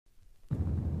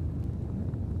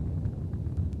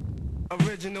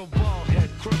Original ball head,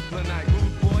 Crooklynite,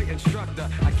 rude boy, instructor.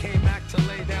 I came back to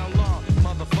lay down law,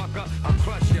 motherfucker. I'll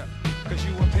crush ya, cause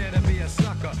you appear to be a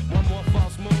sucker. One more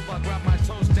false move, I'll grab my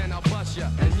toast and I'll bust ya.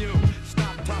 And you,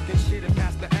 stop talking shit and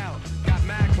pass the L. Got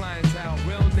mad clientele,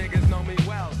 real niggas know me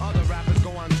well. Other rappers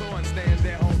go on tour and stay in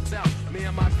their hotel. Me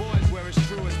and my boys, where it's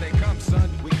true as they come, son.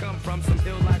 We come from some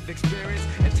ill life experience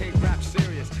and take rap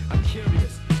serious. I'm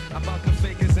curious about the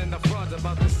fakers and the frauds,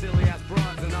 about the silly ass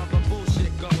broads and all the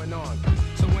bullshit going on.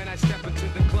 So when I step into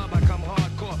the club, I come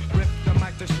hardcore. Rip the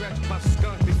mic to stretch, puff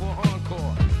skunk before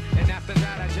encore. And after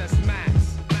that, I just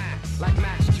max. Like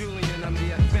Max Julian, I'm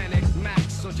the authentic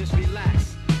Max, so just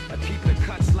relax. I keep the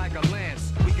cuts like a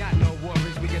lance. We got no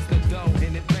worries, we get the dough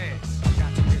in advance.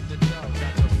 Got to get the dough,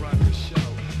 got to run the show.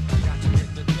 Got to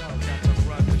get the dough, got to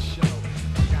run the show.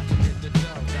 Got to get the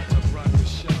dough, got to run the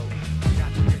show.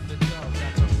 Got to get the dough,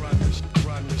 got to run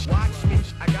the show. Watch me,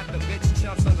 I got the bitch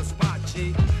chumps on the spot,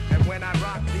 G. And when I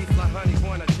rock these, my honey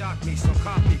wanna jock me, so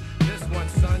copy this one,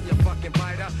 son, you fucking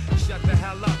biter. Shut the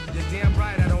hell up, you're damn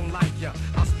right I don't like ya.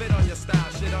 I'll spit on your style,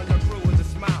 shit on your crew with a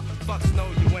smile. Fucks know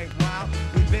you ain't wild,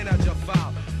 we been at your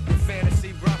foul. You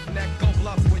fantasy roughneck, go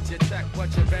bluff with your check,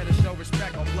 but you better show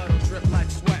respect or blood will drip like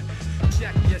sweat.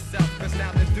 Check yourself, cause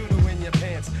now there's doo-doo in your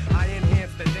pants. I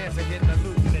enhance the dance and get the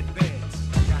loot in advance.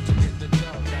 Got to get the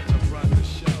dough, got to run the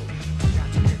show. Got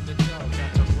to get the dough,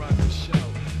 got to run the show.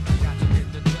 Got to get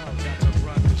the dough, got to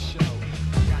run the show.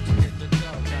 Got to get the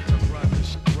dough, got to run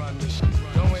the show.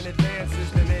 Going advance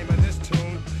is the name of this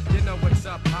tune. You know what's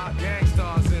up, hot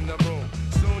gangsters in the room.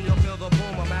 Soon you'll feel the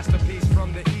boom, a masterpiece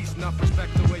from the east. Enough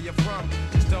respect to where you're from,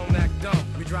 just don't act dumb.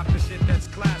 We drop the shit that's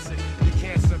classic, you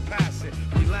can't surpass it.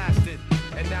 We lasted,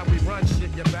 and now we run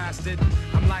shit, you bastard.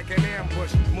 I'm like an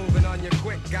ambush, moving on you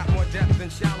quick. Got more depth than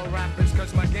shallow rappers,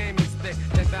 cause my game is thick.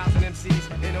 10,000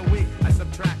 MCs in a week, I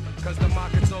subtract, cause the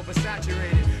market's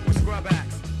oversaturated with scrub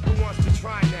acts. Who wants to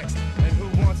try next? And who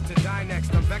wants to die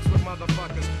next? I'm vexed with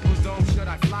motherfuckers. Whose dome should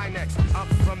I fly next? Up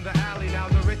from the alley, now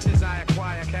the riches I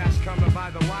acquire. Cash coming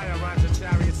by the wire, rhymes